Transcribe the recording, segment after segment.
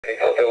It's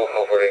still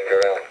hovering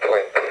around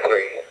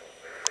 23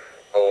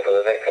 over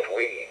the next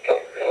week, so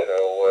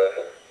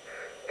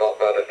not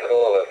bad at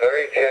all. A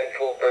very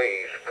gentle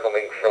breeze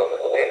coming from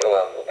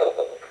inland.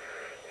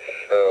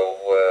 So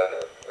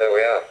there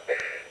we are.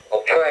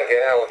 I'll try and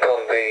get out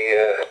on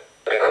the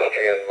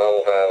pedestrian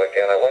mobile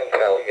again. I went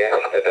out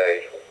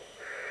yesterday.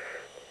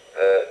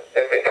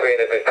 In between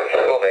a bit of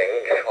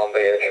sunning on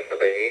the edge of the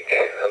beach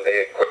and the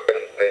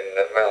equipment being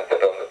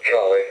mounted on the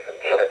trolley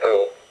and set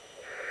up.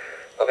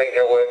 I think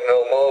I worked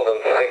no more than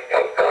 6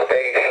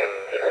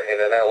 stations in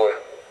an hour.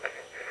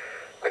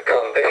 The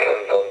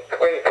conditions on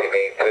 20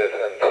 metres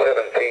and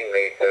 17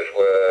 metres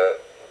were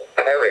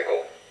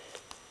terrible.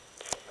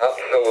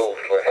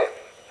 Absolutely.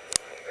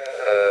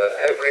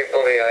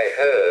 Everybody I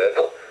heard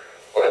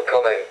was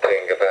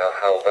commenting about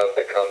how bad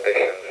the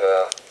conditions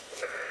are.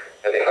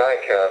 And if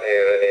I can't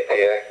hear any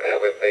DX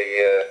with the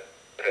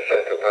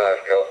setup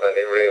I've got, then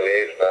it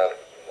really is bad.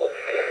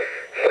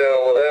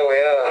 So there we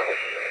are.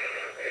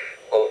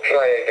 We'll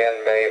try again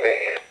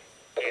maybe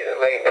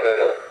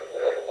later.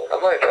 I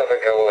might have a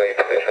go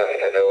later this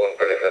afternoon,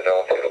 but if I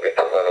don't, it'll be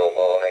tomorrow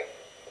morning.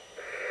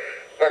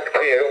 Back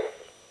to you.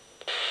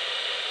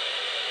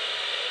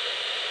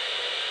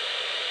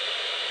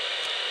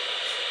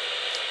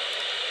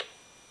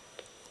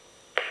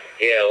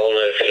 Yeah, all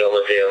noted on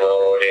the DMR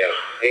audio.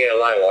 Yeah,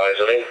 likewise,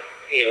 I think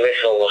you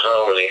miss all the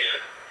harmonies.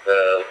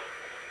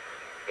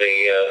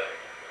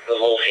 The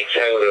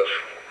multi-tone of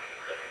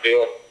the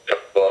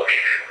block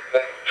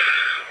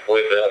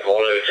with the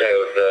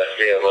monotone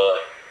DMR.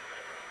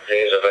 It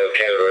is a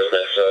vocoder, isn't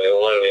it? So it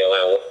will only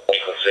allow one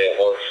frequency at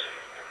once.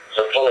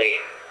 So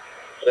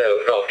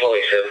not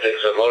polysynth,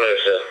 it's a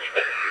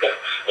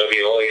monosynth of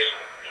your voice.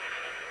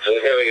 So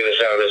it's never going to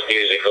sound as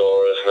musical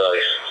or as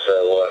nice. So,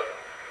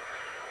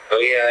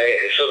 but yeah,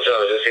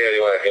 sometimes it's the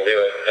only way I can do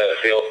it.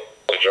 The audio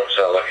drops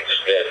out like it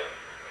just did.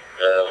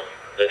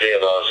 The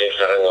DMR seems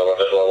to hang on a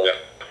bit longer.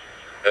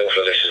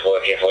 Hopefully this is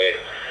working for you.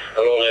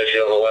 I'm all noted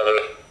on the weather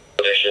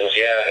conditions.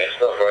 Yeah, it's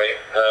not great.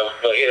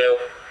 But you know,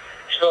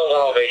 it's not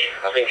Derby.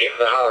 I think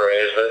the horror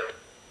is that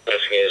the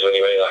risk is when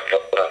you make that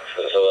contact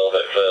that's a little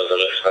bit further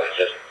than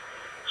expected.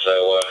 So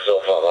it's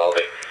all part of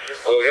Derby.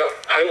 Well, we've got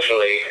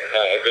hopefully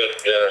a good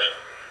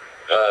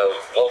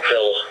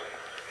uphill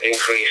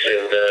increase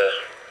in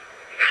the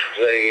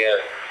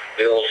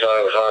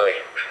all-time high.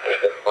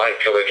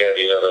 Might come again,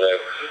 you never know,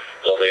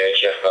 on the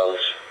HF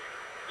bands.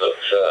 But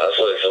that's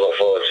something to look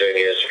forward to in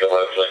years to come,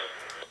 hopefully.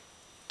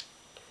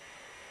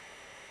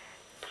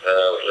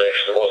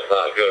 Next, it wasn't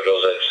that good,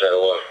 was it? So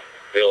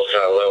the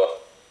all-time lower.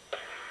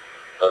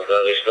 And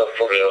it's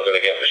probably not going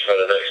to get much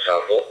better next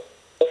time, but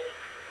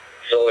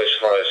it's always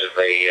surprises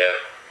me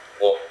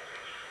what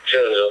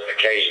turns up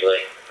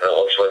occasionally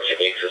on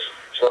 20 metres.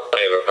 It's my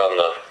favourite band,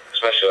 that,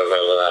 especially when I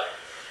remember that.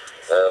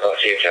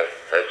 Back to you, Ken,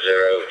 at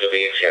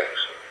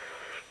 0WTX.